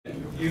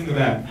in the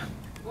van.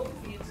 What was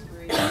the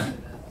inspiration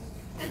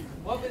for this?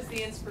 What was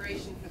the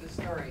inspiration for the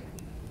story?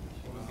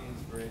 What was the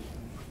inspiration?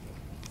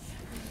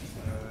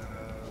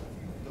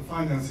 The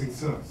financing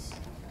source,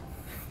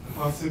 the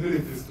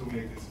possibilities to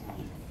make this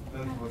movie.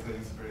 That was the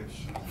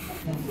inspiration.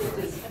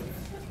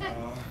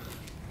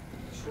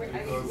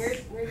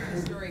 Where did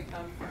the story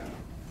come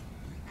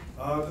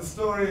from? The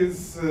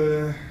stories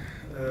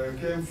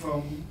came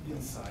from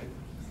inside.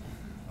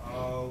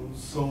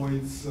 So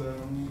it's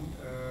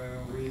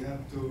we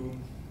had to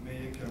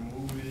make a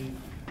movie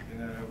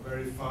in a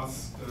very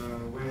fast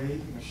way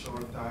in a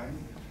short time,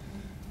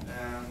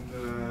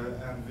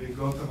 and we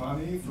got the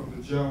money from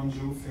the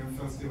Jeonju Film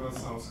Festival,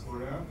 South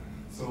Korea.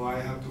 So I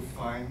had to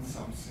find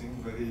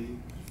something very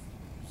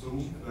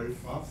soon, very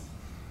fast.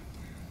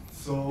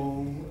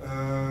 So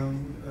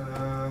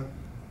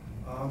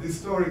this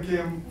story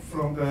came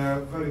from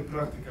the very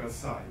practical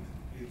side.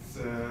 It's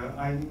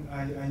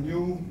I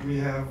knew we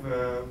have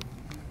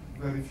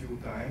very few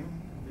time.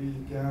 We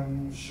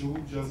can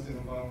shoot just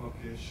in one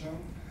location,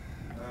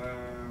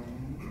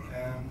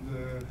 and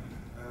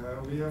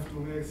we have to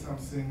make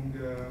something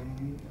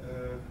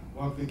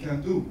what we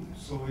can do.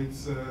 So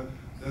it's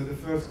the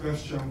first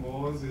question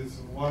was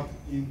is what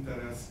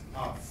interests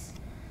us,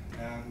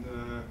 and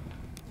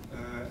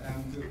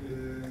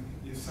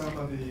if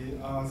somebody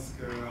asks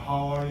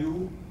how are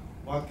you,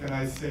 what can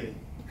I say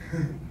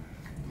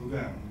to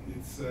them?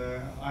 It's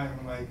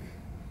I'm like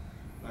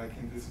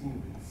in this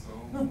movie. So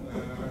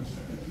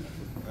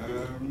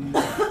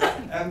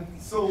and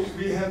so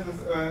we had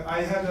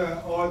I had an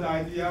old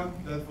idea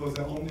that was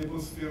an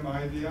omnibus film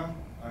idea.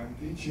 I'm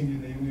teaching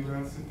in the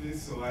university,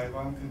 so I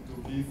wanted to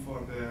give for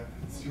the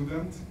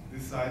student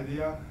this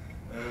idea.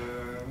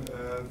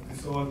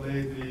 This old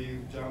lady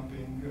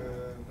jumping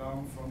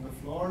down from the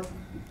floor,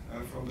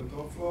 from the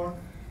top floor,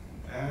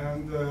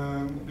 and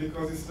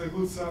because it's a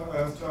good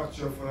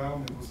structure for an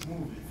omnibus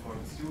movie for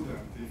the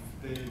student, if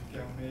they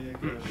can make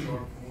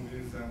short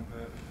movies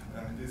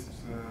and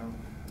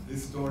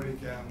this story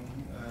can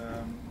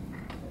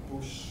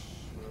push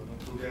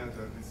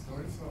together this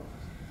story. So,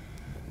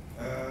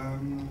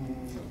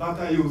 but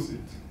I use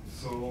it.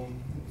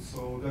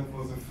 So that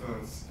was the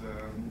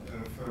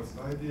first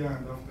idea,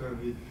 and after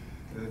we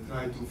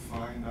tried to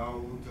find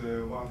out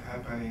what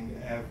happening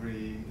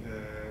every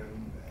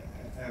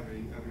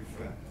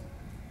flat,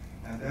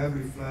 and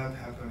every flat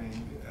happening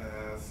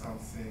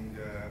something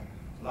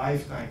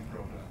lifetime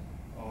problem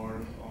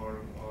or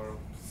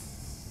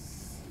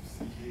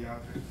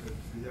psychiatric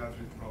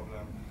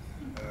problem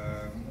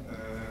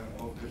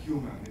of the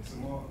human. It's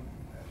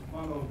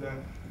one of the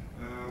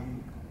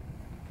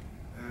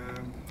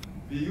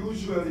we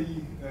usually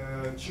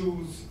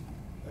choose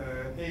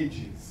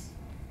ages.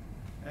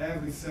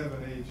 Every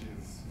 7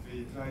 ages,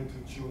 we try to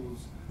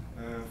choose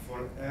for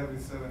every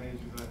 7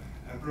 ages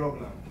a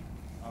problem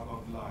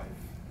about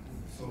life.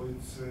 So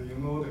it's you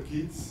know, the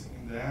kids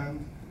in the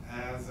end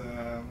has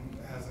a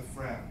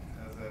friend,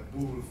 has a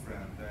bull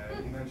friend,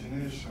 an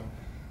imagination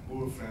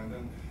bull friend,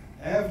 and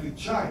every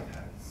child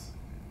has,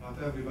 but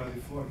everybody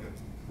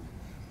forgets it.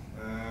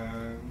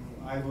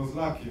 I was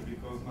lucky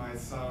because my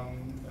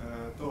son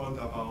told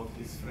about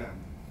his friend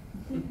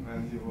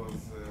when he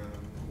was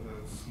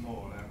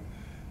small, and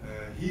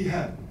he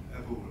had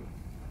a bull.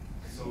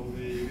 So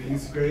we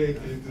inspired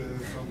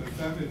from the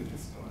family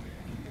story.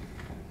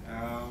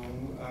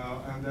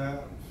 And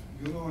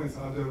you know, it's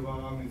other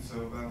one, it's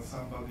when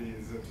somebody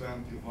is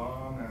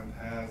 21 and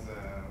has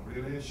a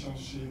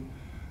relationship,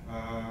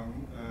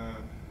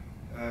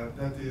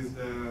 that is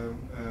the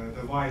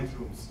white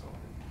room story.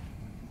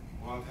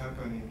 What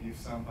happening if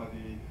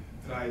somebody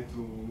try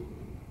to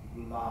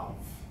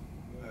love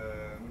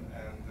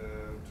and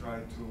try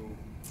to,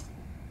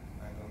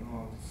 I don't know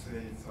how to say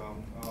it,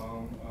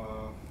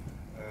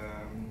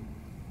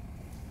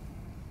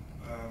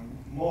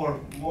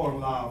 more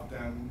love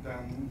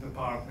than the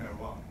partner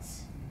wants.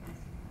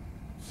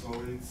 So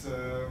it's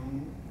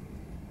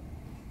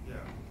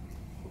yeah.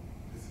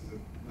 This is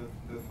that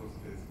was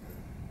basically.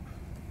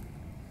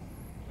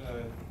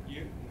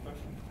 You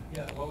question?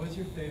 Yeah. What was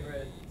your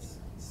favorite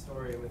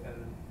story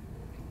within,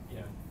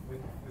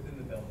 within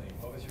the building?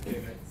 What was your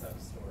favorite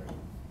sub-story?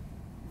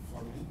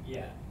 For me?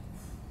 Yeah.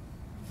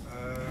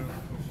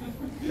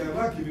 Yeah,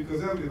 lucky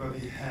because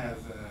everybody has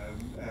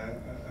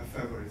a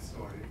favorite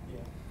story.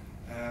 Yeah.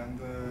 And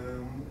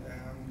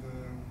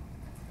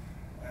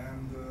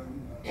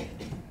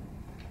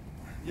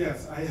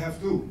yes, I have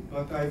two,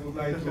 but I would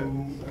like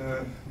to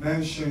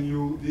mention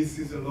you. This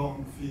is a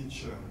long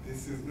feature.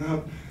 This is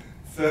not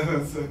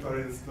 7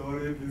 separate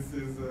stories.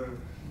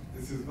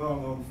 This is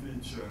one long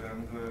feature,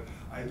 and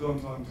I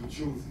don't want to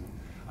choose it.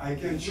 I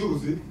can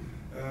choose it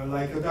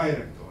like a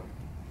director,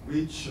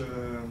 which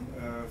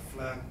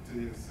flat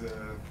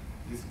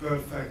is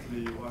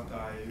perfectly what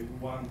I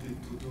wanted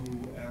to do,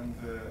 and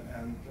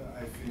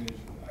I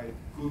finished. I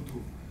could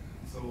do.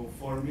 So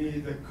for me,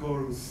 the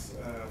chorus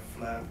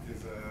flat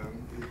is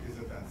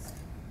the best.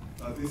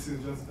 But this is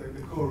just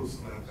the chorus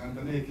flat, and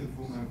the naked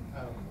woman,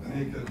 the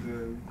naked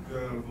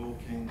girl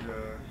walking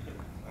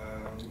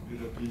with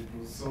the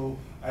people. So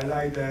I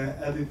like the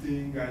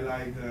editing, I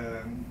like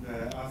the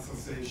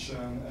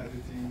association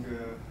editing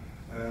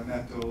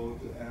method,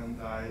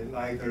 and I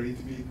like the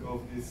rhythmic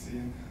of this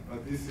scene,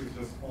 but this is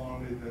just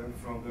only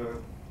from the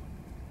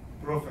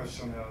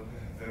professional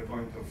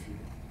point of view.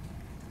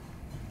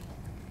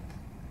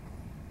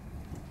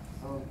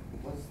 So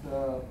what's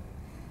the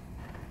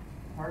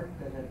part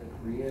that had the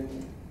Korean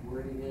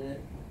wording in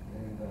it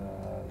and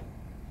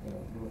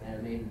little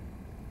animated?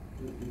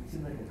 It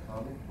seemed like a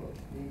comic book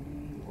maybe,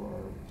 or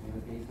was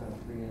it based on a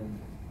Korean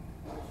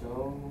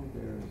show?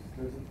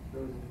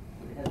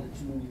 It had the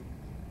two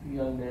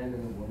young men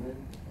and a woman.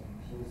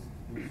 So it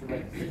was sort of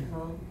like a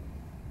sitcom.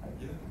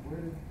 Yeah.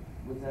 Where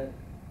was that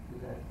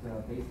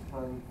based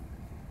upon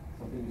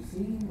something you've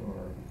seen or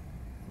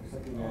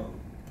something that?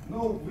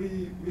 No,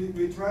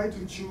 we try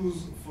to choose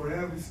for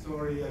every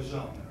story a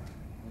genre.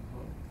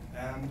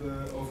 And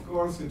of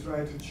course, we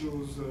try to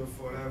choose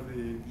for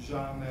every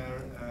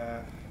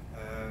genre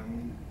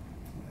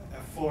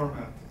a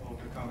format of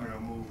the camera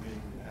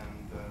moving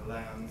and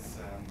lens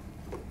and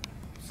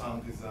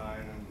sound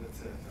design and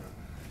etc.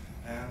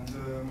 And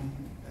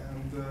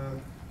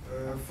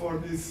for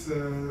this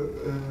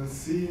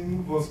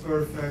scene was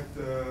perfect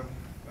the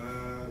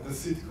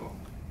sitcom.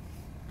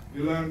 We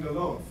learned a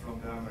lot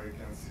from the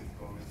American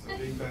sitcom. It's a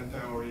Big Bang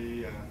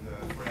Theory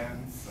and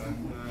Friends, and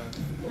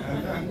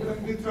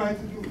we try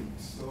to do it.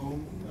 So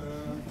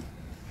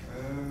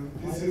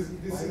this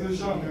is a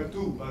genre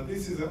too, but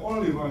this is the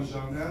only one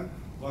genre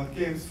what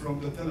comes from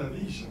the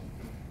television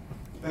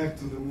back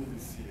to the movie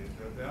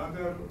theater. The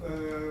other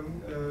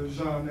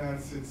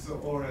genres, it's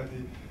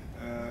already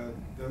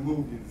the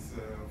movies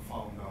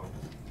found out.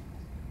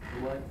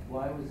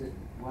 Why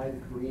the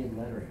Korean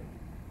lettering?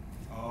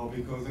 Oh,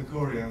 because the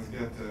Koreans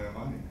get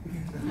money.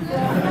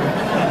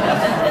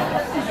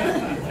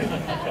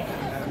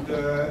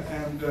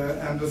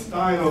 and the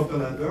style of the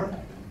letter,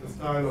 the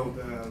style of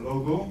the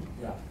logo,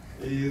 Yeah.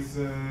 is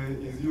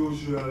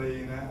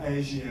usually in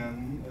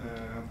Asian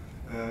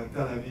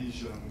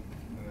television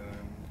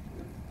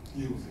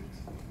use it.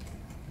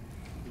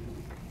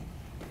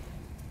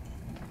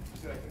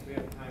 So I think we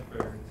have time for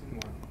 2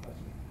 more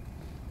questions.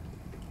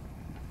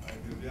 I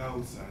will be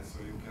outside, so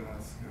you can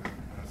ask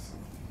some.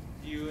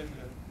 You and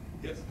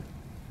yes.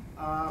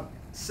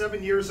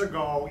 7 years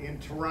ago in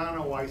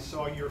Toronto, I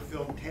saw your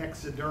film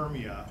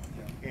Taxidermia,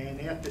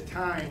 and at the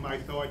time I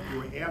thought you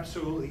were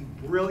absolutely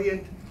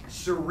brilliant,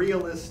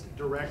 surrealist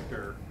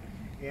director.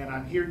 And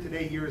I'm here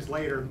today, years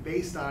later,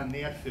 based on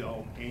that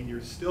film, and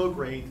you're still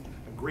great,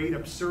 a great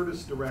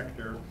absurdist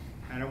director.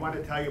 And I want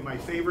to tell you, my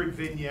favorite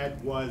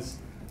vignette was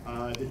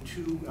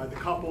the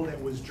couple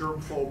that was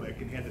germphobic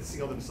and had to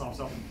seal themselves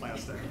up in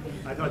plastic.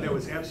 I thought that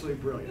was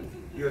absolutely brilliant.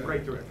 You're a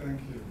great director.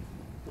 Thank you.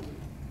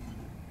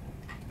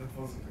 That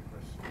wasn't a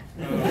question.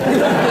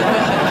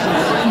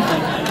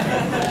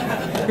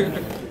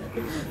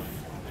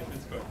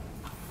 Let's go.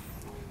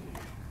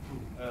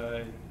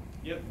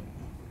 Yep.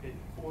 Okay,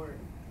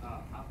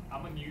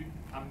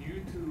 I'm new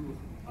to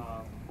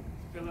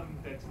film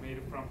that's made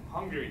from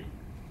Hungary.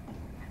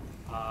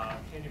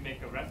 Can you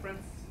make a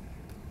reference,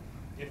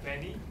 if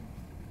any,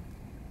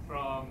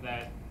 from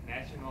that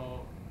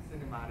national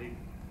cinematic,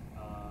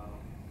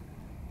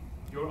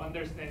 your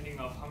understanding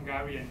of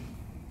Hungarian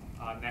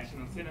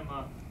national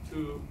cinema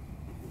to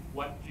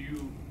what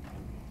you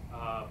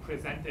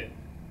presented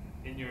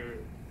in your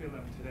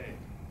film today?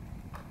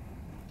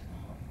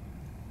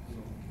 So,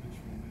 which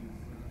movies?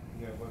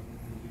 Yeah, what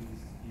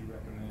movies do you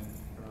recommend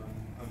from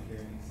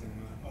Hungarian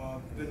cinema?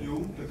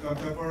 The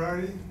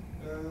contemporary.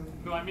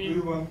 No, I mean, do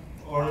you want,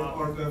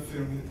 or the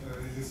film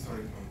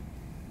historical?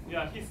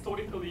 Yeah,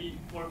 historically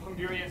for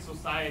Hungarian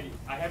society,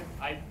 I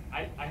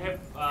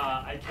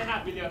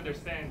cannot really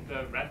understand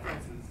the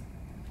references,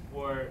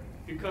 or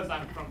because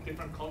I'm from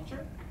different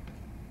culture.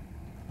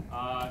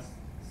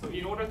 So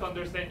in order to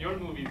understand your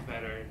movies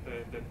better,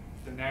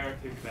 the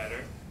narrative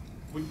better,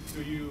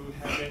 do you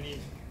have any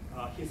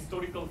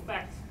historical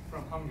facts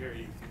from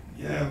Hungary?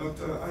 Yeah, but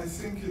I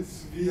think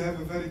we have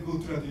a very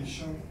good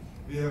tradition.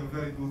 We have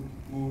very good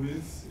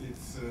movies.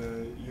 It's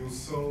you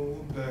saw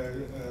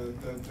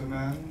the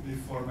man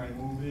before my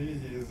movie.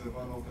 He is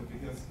one of the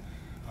biggest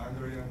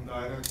Hungarian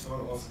director,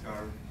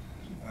 Oscar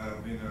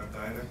winner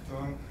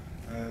director,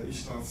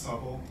 István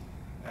Szabó,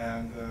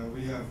 and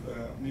we have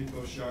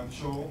Miklos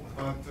Jancsó.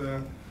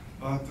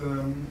 But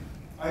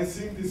I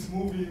think this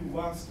movie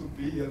wants to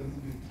be a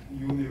little bit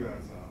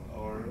universal,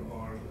 or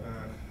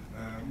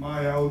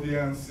my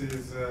audience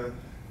is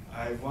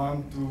I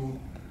want to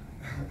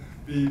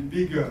be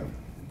bigger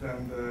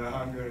than the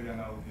Hungarian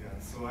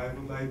audience. So I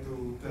would like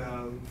to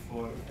tell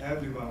for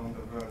everyone on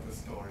the world the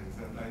stories,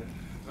 and I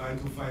try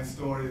to find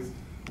stories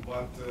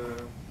what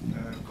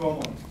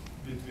common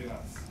between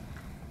us.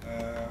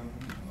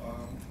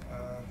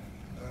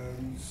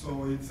 So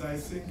I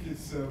think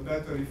it's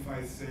better if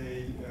I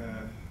say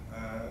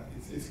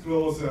it's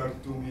closer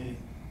to me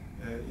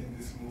in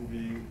this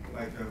movie,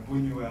 like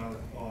Buñuel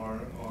or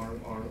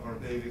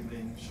David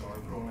Lynch or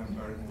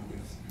Cronenberg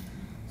movies.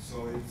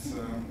 So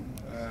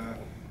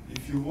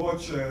if you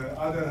watch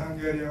other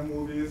Hungarian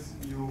movies,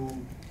 you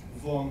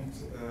won't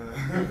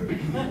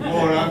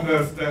more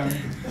understand.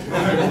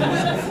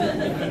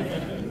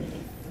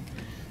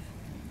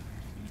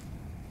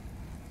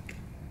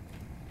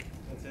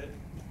 That's it?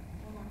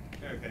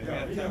 Okay,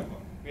 Yeah,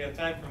 we have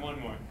time for one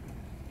more.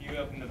 You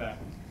up in the back.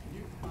 Can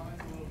you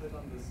comment a little bit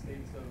on the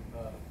states of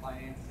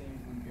financing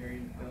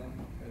Hungarian film?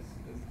 Is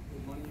the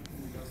money from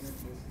the government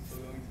mostly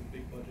still going to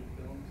big budget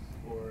films,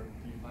 or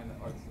do you find that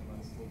art cinema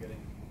is still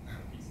getting a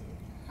piece of it?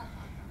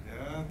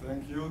 Yeah,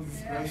 thank you.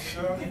 This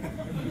question.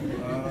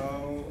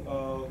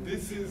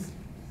 This is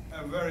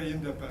a very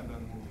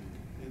independent movie.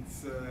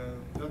 It's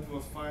that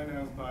was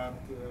financed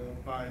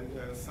by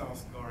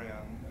South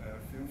Korean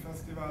Film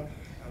Festival,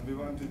 and we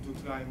wanted to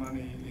try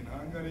money in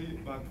Hungary,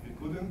 but we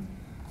couldn't.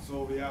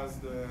 So we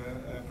asked the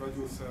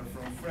producer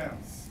from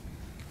France.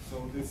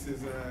 So this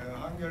is a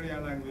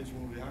Hungarian language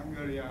movie,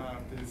 Hungarian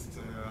artists,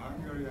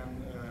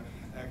 Hungarian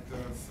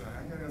actors,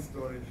 Hungarian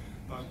story,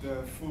 but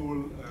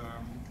full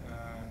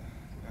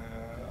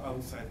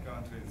outside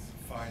countries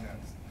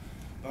financed.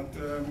 But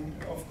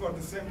of course, at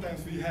the same time,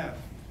 we have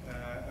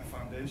a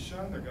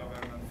foundation, the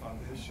government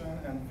foundation,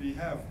 and we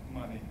have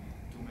money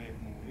to make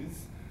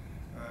movies.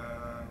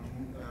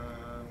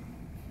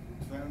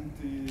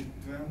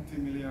 $20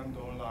 million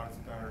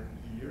per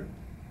year.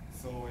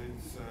 So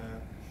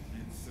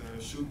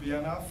it should be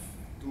enough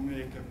to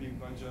make a big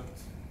budget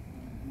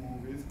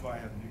movies,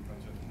 quite big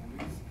budget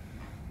movies.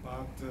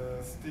 But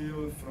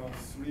still, from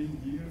 3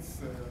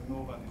 years,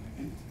 nobody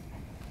did it.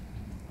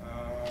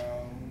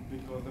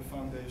 Because the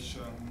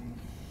foundation,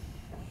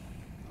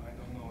 I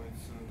don't know, it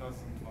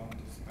doesn't want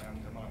to spend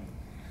the money.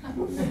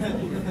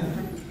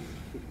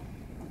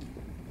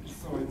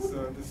 So it's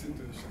the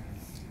situation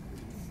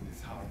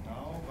is hard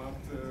now,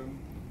 but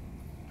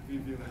we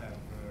will have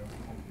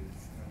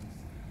movies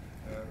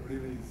and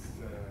release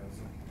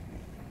soon.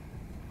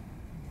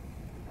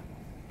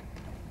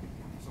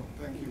 So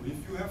thank you. If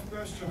you have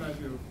questions, I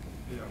will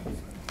be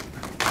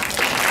answering.